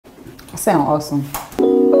Sound awesome.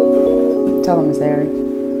 Tell him, Miss Harry.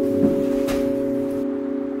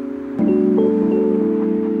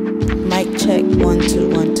 Mic check, 1 2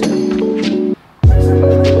 1 2.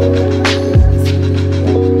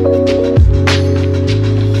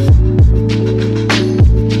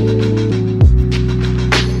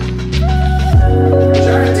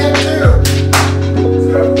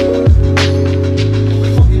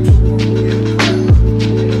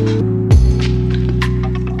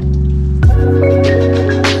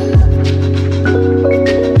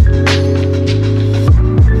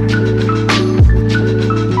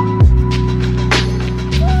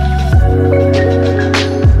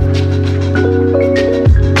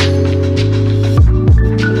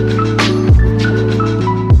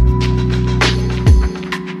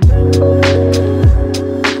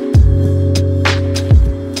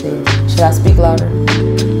 Should I speak louder?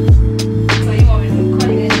 So you want me to cut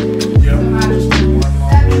it?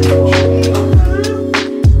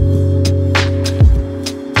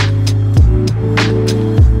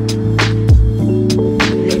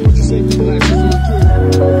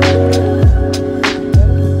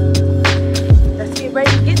 Let's get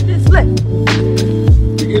ready to get this lift.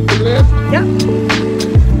 You get the lift? Yep.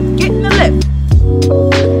 Get in the lift.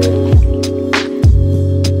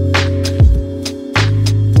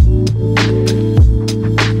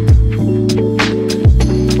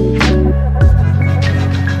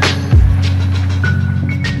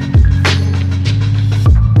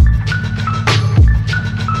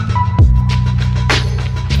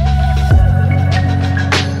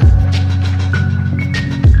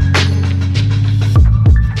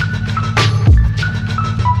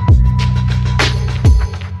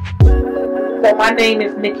 So my name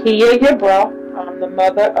is Nishya, your bro. I'm the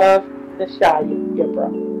mother of Nishya, your bro.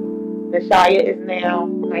 Nishya is now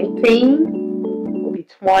 19, will be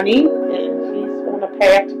 20, and she's on a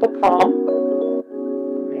path to become a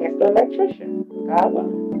master electrician. God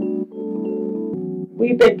willing.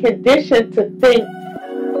 We've been conditioned to think,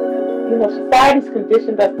 society's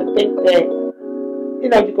conditioned us to think that,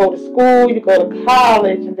 you go to school, you go to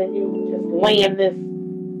college, and then you just land this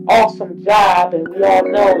awesome job, and we all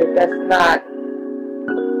know that that's not,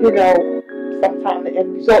 sometimes the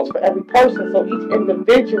end results for every person. So each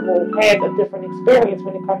individual has a different experience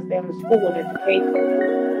when it comes down to school and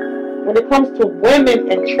education. When it comes to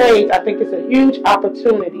women and trades, I think it's a huge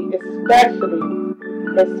opportunity,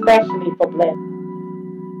 especially for Black.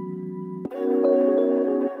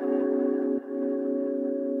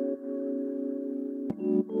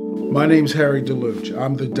 My name's Harry DeLuge.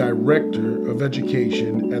 I'm the Director of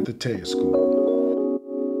Education at the taia-school.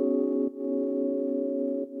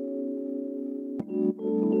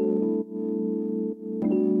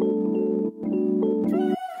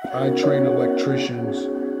 I train electricians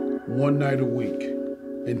 1 night a week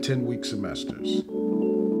in 10-week semesters.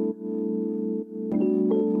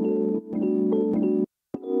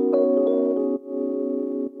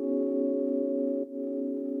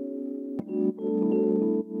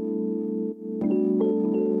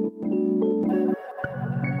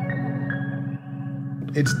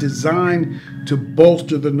 It's designed to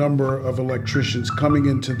bolster the number of electricians coming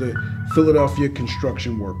into the Philadelphia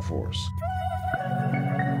construction workforce.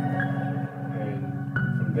 And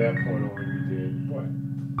from that point on, you did what?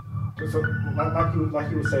 Just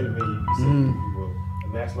like you would say to me, you said you were a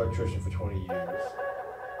master electrician for 20 years.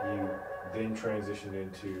 You then transitioned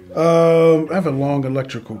into... I have a long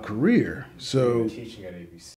electrical career, so... teaching at ABC.